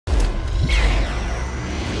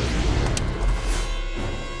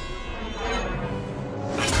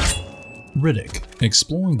Riddick,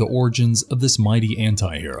 exploring the origins of this mighty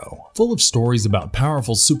anti-hero. Full of stories about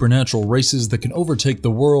powerful supernatural races that can overtake the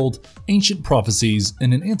world, ancient prophecies,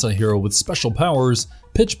 and an anti-hero with special powers,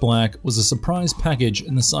 Pitch Black was a surprise package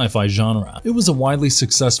in the sci-fi genre. It was a widely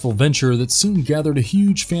successful venture that soon gathered a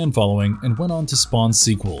huge fan following and went on to spawn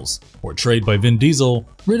sequels. Portrayed by Vin Diesel,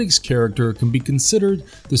 Riddick's character can be considered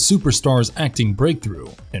the superstar's acting breakthrough,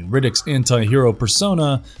 and Riddick's anti-hero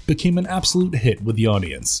persona became an absolute hit with the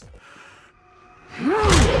audience.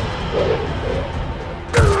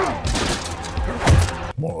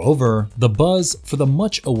 Moreover, the buzz for the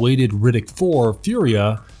much-awaited Riddick 4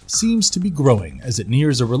 Furya seems to be growing as it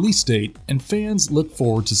nears a release date, and fans look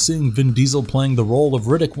forward to seeing Vin Diesel playing the role of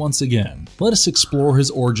Riddick once again. Let us explore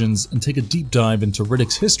his origins and take a deep dive into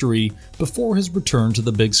Riddick's history before his return to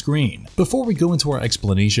the big screen. Before we go into our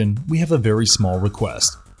explanation, we have a very small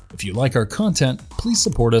request. If you like our content, please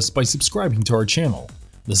support us by subscribing to our channel.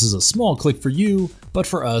 This is a small click for you, but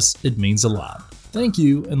for us, it means a lot. Thank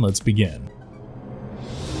you, and let's begin.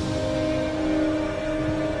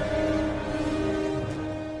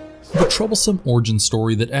 The troublesome origin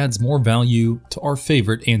story that adds more value to our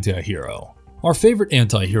favorite anti-hero. Our favorite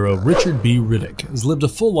anti-hero, Richard B. Riddick, has lived a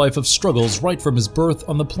full life of struggles right from his birth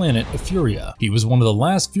on the planet of Furya. He was one of the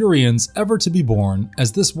last Furyans ever to be born,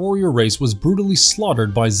 as this warrior race was brutally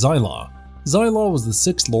slaughtered by Zyla. Zyla was the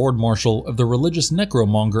sixth Lord Marshal of the religious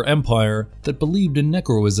necromonger empire that believed in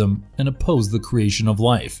necroism and opposed the creation of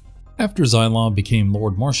life. After Zyla became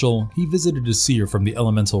Lord Marshal, he visited a seer from the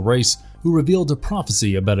elemental race who revealed a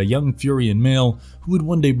prophecy about a young Furyan male who would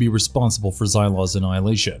one day be responsible for Zyla's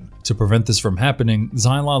annihilation. To prevent this from happening,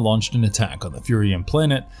 Zyla launched an attack on the Furyan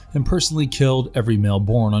planet and personally killed every male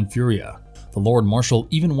born on Furya. The Lord Marshal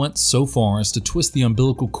even went so far as to twist the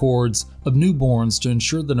umbilical cords of newborns to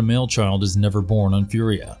ensure that a male child is never born on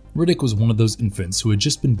Furya. Riddick was one of those infants who had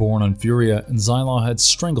just been born on Furya, and Zyla had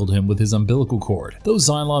strangled him with his umbilical cord. Though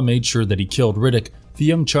Zyla made sure that he killed Riddick, the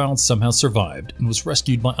young child somehow survived and was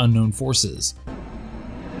rescued by unknown forces.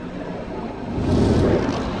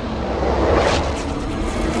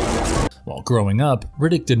 While growing up,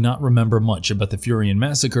 Riddick did not remember much about the Furyan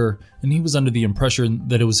massacre, and he was under the impression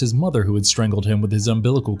that it was his mother who had strangled him with his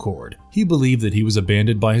umbilical cord. He believed that he was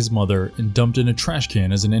abandoned by his mother and dumped in a trash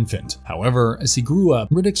can as an infant. However, as he grew up,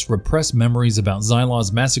 Riddick's repressed memories about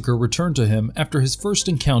Zyla's massacre returned to him after his first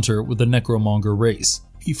encounter with the necromonger race.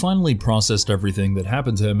 He finally processed everything that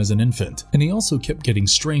happened to him as an infant, and he also kept getting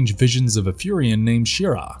strange visions of a Furyan named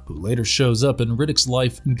Shira, who later shows up in Riddick's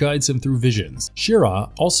life and guides him through visions.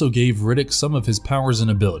 Shira also gave Riddick some of his powers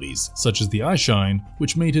and abilities, such as the eye shine,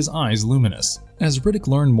 which made his eyes luminous. As Riddick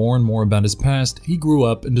learned more and more about his past, he grew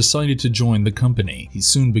up and decided to join the company. He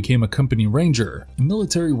soon became a company ranger, a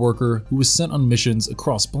military worker who was sent on missions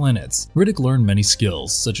across planets. Riddick learned many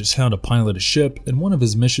skills, such as how to pilot a ship, and one of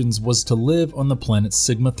his missions was to live on the planet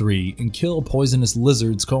Sigma-3 and kill poisonous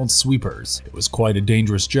lizards called sweepers. It was quite a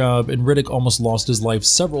dangerous job, and Riddick almost lost his life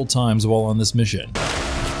several times while on this mission.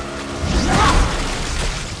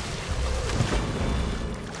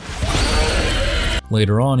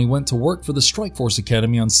 Later on, he went to work for the Strike Force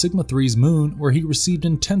Academy on Sigma-3's moon, where he received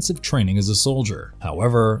intensive training as a soldier.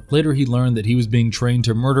 However, later he learned that he was being trained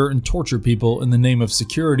to murder and torture people in the name of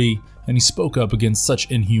security, and he spoke up against such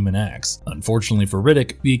inhuman acts. Unfortunately for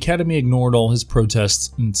Riddick, the Academy ignored all his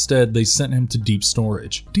protests, and instead they sent him to Deep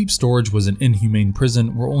Storage. Deep Storage was an inhumane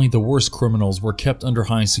prison where only the worst criminals were kept under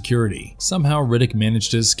high security. Somehow Riddick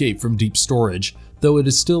managed to escape from Deep Storage, though it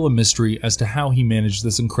is still a mystery as to how he managed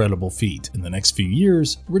this incredible feat. In the next few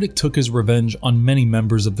years, Riddick took his revenge on many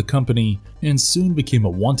members of the company and soon became a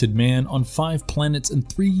wanted man on 5 planets and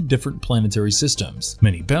 3 different planetary systems.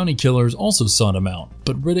 Many bounty killers also sought him out,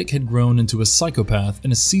 but Riddick had grown into a psychopath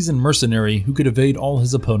and a seasoned mercenary who could evade all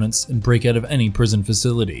his opponents and break out of any prison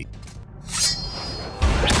facility.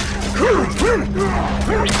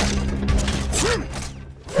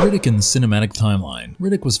 Riddick in the cinematic timeline.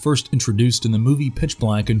 Riddick was first introduced in the movie Pitch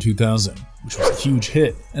Black in 2000, which was a huge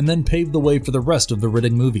hit, and then paved the way for the rest of the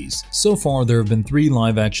Riddick movies. So far, there have been 3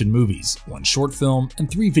 live-action movies, 1 short film, and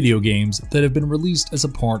 3 video games that have been released as a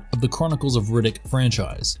part of the Chronicles of Riddick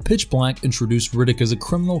franchise. Pitch Black introduced Riddick as a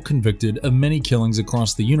criminal convicted of many killings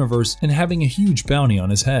across the universe and having a huge bounty on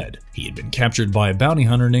his head. He had been captured by a bounty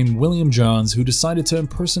hunter named William Johns, who decided to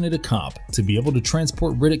impersonate a cop to be able to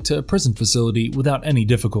transport Riddick to a prison facility without any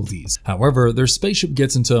difficulties. However, their spaceship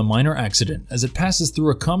gets into a minor accident as it passes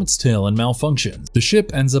through a comet's tail and malfunctions. The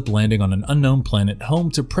ship ends up landing on an unknown planet home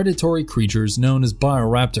to predatory creatures known as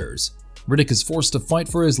bioraptors. Riddick is forced to fight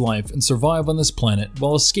for his life and survive on this planet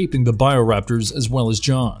while escaping the bioraptors as well as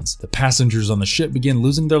Johns. The passengers on the ship begin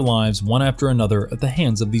losing their lives one after another at the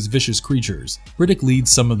hands of these vicious creatures. Riddick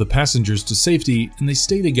leads some of the passengers to safety and they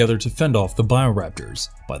stay together to fend off the bioraptors.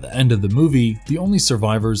 By the end of the movie, the only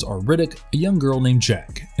survivors are Riddick, a young girl named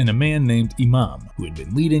Jack, and a man named Imam, who had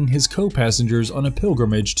been leading his co-passengers on a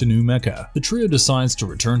pilgrimage to New Mecca. The trio decides to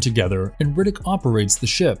return together and Riddick operates the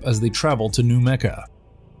ship as they travel to New Mecca.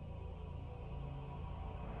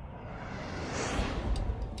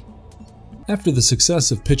 After the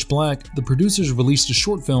success of Pitch Black, the producers released a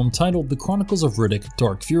short film titled The Chronicles of Riddick: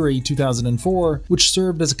 Dark Fury 2004, which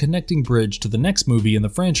served as a connecting bridge to the next movie in the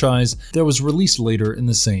franchise that was released later in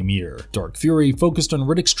the same year. Dark Fury focused on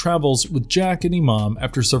Riddick's travels with Jack and Imam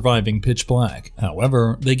after surviving Pitch Black.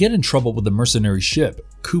 However, they get in trouble with the mercenary ship,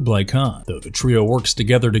 Kublai Khan. Though the trio works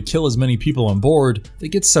together to kill as many people on board, they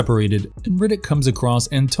get separated and Riddick comes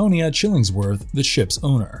across Antonia Chillingsworth, the ship's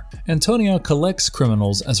owner. Antonia collects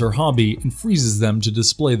criminals as her hobby and freezes them to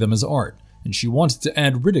display them as art, and she wanted to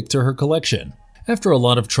add Riddick to her collection. After a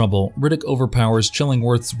lot of trouble, Riddick overpowers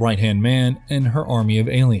Chillingworth's right-hand man and her army of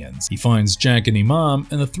aliens. He finds Jack and Imam,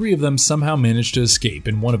 and the three of them somehow manage to escape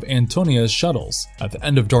in one of Antonia's shuttles. At the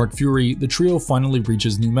end of Dark Fury, the trio finally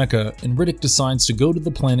reaches New Mecca, and Riddick decides to go to the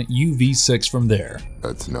planet UV6 from there.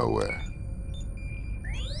 That's nowhere.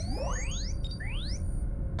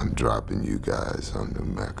 I'm dropping you guys on New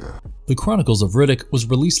Mecca. The Chronicles of Riddick was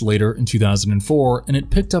released later in 2004, and it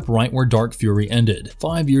picked up right where Dark Fury ended.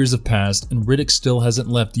 5 years have passed, and Riddick still hasn't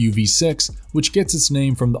left UV6, which gets its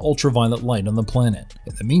name from the ultraviolet light on the planet.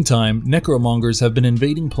 In the meantime, necromongers have been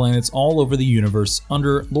invading planets all over the universe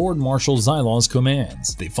under Lord Marshal Xylaw's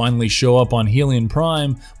commands. They finally show up on Helion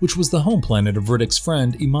Prime, which was the home planet of Riddick's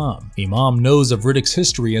friend Imam. Imam knows of Riddick's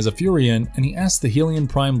history as a Furian, and he asks the Helion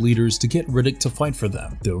Prime leaders to get Riddick to fight for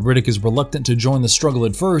them. Though Riddick is reluctant to join the struggle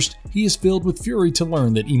at first, he is filled with fury to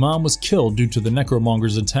learn that Imam was killed due to the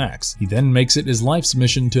necromongers' attacks. He then makes it his life's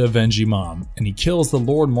mission to avenge Imam, and he kills the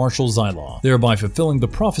Lord Marshal Xylaw, thereby fulfilling the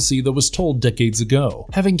prophecy that was told decades ago.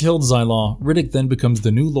 Having killed Xylaw, Riddick then becomes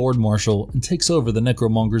the new Lord Marshal and takes over the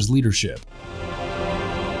necromongers' leadership.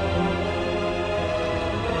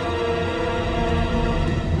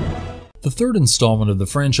 The third installment of the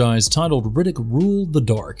franchise, titled Riddick Rule the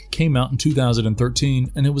Dark, came out in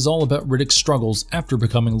 2013, and it was all about Riddick's struggles after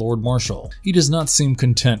becoming Lord Marshal. He does not seem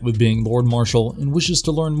content with being Lord Marshal and wishes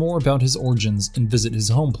to learn more about his origins and visit his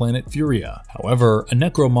home planet Furya. However, a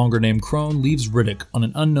necromonger named Crone leaves Riddick on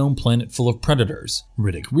an unknown planet full of predators.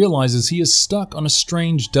 Riddick realizes he is stuck on a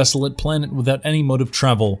strange, desolate planet without any mode of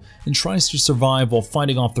travel and tries to survive while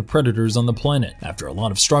fighting off the predators on the planet. After a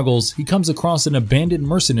lot of struggles, he comes across an abandoned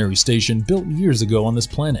mercenary station built years ago on this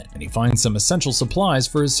planet, and he finds some essential supplies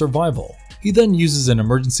for his survival. He then uses an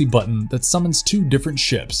emergency button that summons two different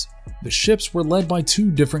ships. The ships were led by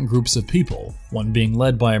two different groups of people, one being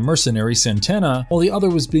led by a mercenary Santana, while the other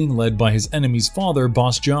was being led by his enemy's father,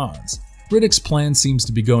 Boss Johns. Riddick's plan seems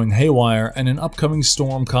to be going haywire, and an upcoming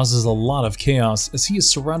storm causes a lot of chaos as he is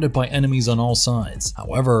surrounded by enemies on all sides.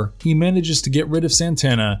 However, he manages to get rid of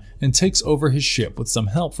Santana and takes over his ship with some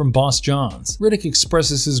help from Boss Johns. Riddick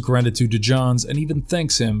expresses his gratitude to Johns and even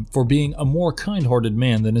thanks him for being a more kind-hearted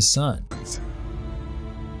man than his son.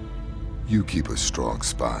 You keep a strong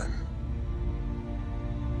spine.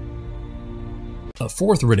 A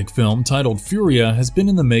fourth Riddick film, titled Furya, has been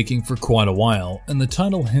in the making for quite a while, and the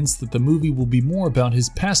title hints that the movie will be more about his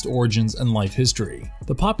past origins and life history.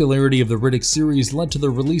 The popularity of the Riddick series led to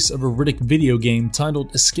the release of a Riddick video game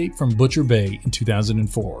titled Escape from Butcher Bay in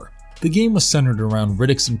 2004. The game was centered around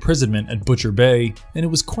Riddick's imprisonment at Butcher Bay, and it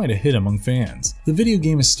was quite a hit among fans. The video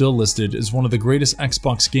game is still listed as one of the greatest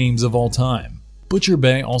Xbox games of all time. Butcher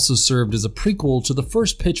Bay also served as a prequel to the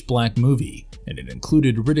first Pitch Black movie, and it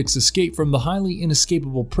included Riddick's escape from the highly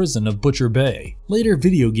inescapable prison of Butcher Bay. Later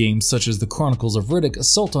video games such as The Chronicles of Riddick: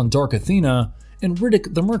 Assault on Dark Athena and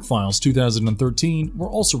Riddick: The Merc Files 2013 were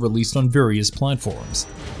also released on various platforms.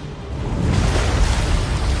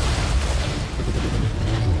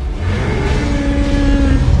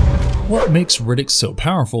 What makes Riddick so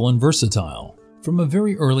powerful and versatile? From a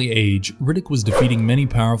very early age, Riddick was defeating many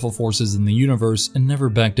powerful forces in the universe and never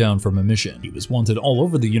backed down from a mission. He was wanted all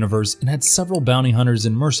over the universe and had several bounty hunters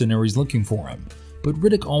and mercenaries looking for him, but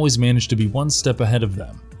Riddick always managed to be one step ahead of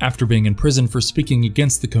them. After being in prison for speaking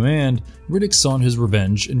against the command, Riddick sought his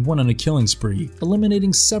revenge and went on a killing spree,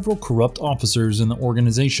 eliminating several corrupt officers in the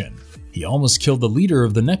organization. He almost killed the leader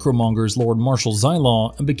of the necromongers, Lord Marshal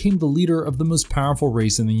Xylaw, and became the leader of the most powerful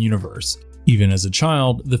race in the universe. Even as a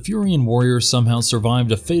child, the Furyan warrior somehow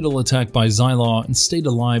survived a fatal attack by Xylaw and stayed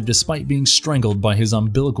alive despite being strangled by his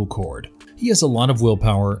umbilical cord. He has a lot of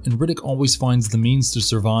willpower, and Riddick always finds the means to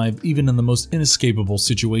survive even in the most inescapable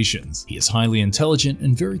situations. He is highly intelligent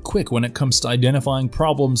and very quick when it comes to identifying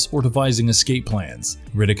problems or devising escape plans.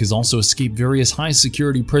 Riddick has also escaped various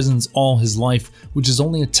high-security prisons all his life, which is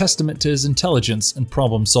only a testament to his intelligence and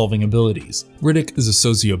problem-solving abilities. Riddick is a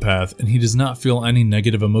sociopath, and he does not feel any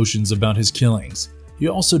negative emotions about his killings. He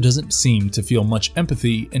also doesn't seem to feel much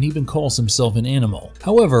empathy and even calls himself an animal.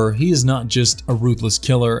 However, he is not just a ruthless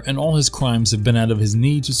killer, and all his crimes have been out of his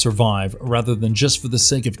need to survive rather than just for the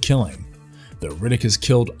sake of killing. Though Riddick has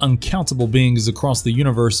killed uncountable beings across the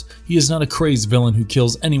universe, he is not a crazed villain who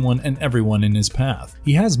kills anyone and everyone in his path.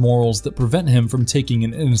 He has morals that prevent him from taking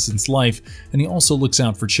an innocent's life, and he also looks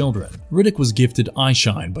out for children. Riddick was gifted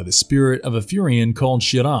eyeshine by the spirit of a Furyan called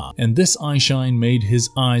Shira, and this eyeshine made his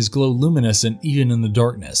eyes glow luminescent even in the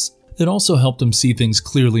darkness. It also helped him see things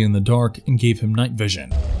clearly in the dark and gave him night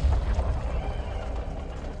vision.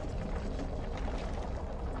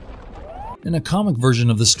 In a comic version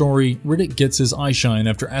of the story, Riddick gets his eyeshine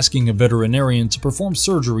after asking a veterinarian to perform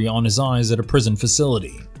surgery on his eyes at a prison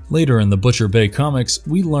facility. Later in the Butcher Bay comics,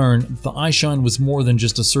 we learn that the eyeshine was more than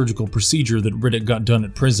just a surgical procedure that Riddick got done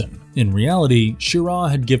at prison. In reality, Shira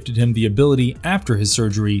had gifted him the ability after his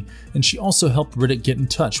surgery, and she also helped Riddick get in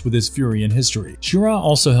touch with his Furyan history. Shira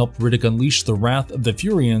also helped Riddick unleash the wrath of the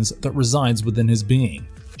Furyans that resides within his being.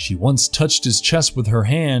 She once touched his chest with her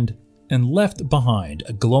hand, and left behind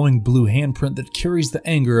a glowing blue handprint that carries the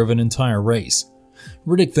anger of an entire race.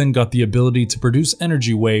 Riddick then got the ability to produce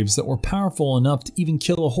energy waves that were powerful enough to even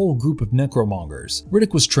kill a whole group of necromongers.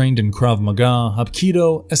 Riddick was trained in Krav Maga,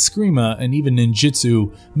 Hapkido, Eskrima, and even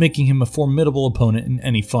ninjutsu, making him a formidable opponent in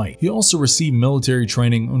any fight. He also received military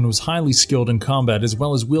training and was highly skilled in combat as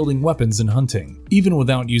well as wielding weapons and hunting. Even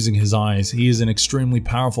without using his eyes, he is an extremely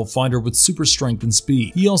powerful fighter with super strength and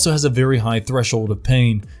speed. He also has a very high threshold of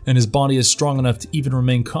pain, and his body is strong enough to even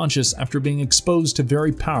remain conscious after being exposed to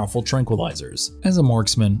very powerful tranquilizers. As a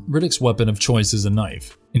marksman, Riddick's weapon of choice is a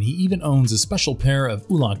knife, and he even owns a special pair of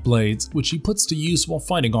ulak blades which he puts to use while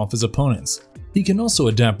fighting off his opponents. He can also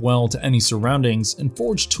adapt well to any surroundings and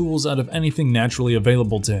forge tools out of anything naturally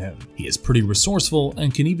available to him. He is pretty resourceful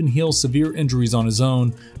and can even heal severe injuries on his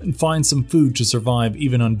own and find some food to survive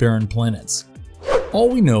even on barren planets. All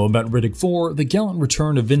we know about Riddick 4, the gallant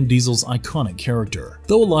return of Vin Diesel's iconic character.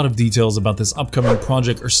 Though a lot of details about this upcoming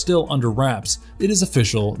project are still under wraps, it is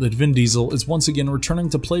official that Vin Diesel is once again returning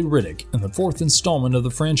to play Riddick in the fourth installment of the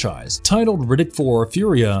franchise. Titled Riddick 4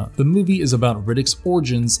 Furya, the movie is about Riddick's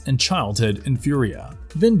origins and childhood in Furya.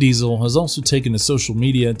 Vin Diesel has also taken to social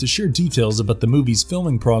media to share details about the movie's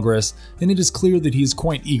filming progress, and it is clear that he is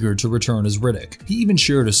quite eager to return as Riddick. He even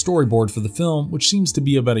shared a storyboard for the film, which seems to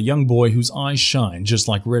be about a young boy whose eyes shine just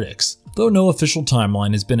like Riddick's. Though no official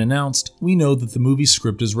timeline has been announced, we know that the movie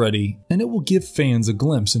script is ready, and it will give fans a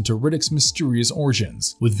glimpse into Riddick's mysterious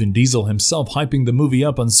origins. With Vin Diesel himself hyping the movie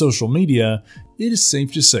up on social media, it is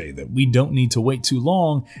safe to say that we don't need to wait too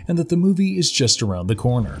long and that the movie is just around the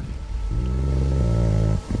corner.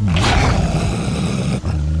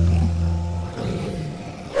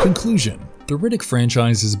 Conclusion. The Riddick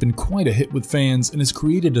franchise has been quite a hit with fans and has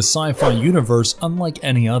created a sci-fi universe unlike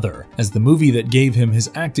any other. As the movie that gave him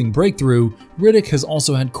his acting breakthrough, Riddick has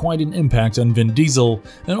also had quite an impact on Vin Diesel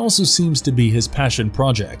and also seems to be his passion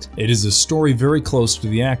project. It is a story very close to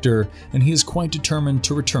the actor, and he is quite determined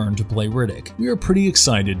to return to play Riddick. We are pretty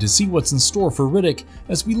excited to see what's in store for Riddick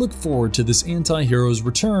as we look forward to this anti-hero's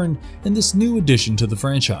return and this new addition to the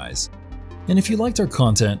franchise. And if you liked our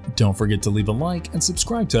content, don't forget to leave a like and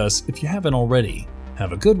subscribe to us if you haven't already.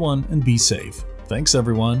 Have a good one and be safe. Thanks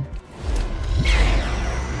everyone.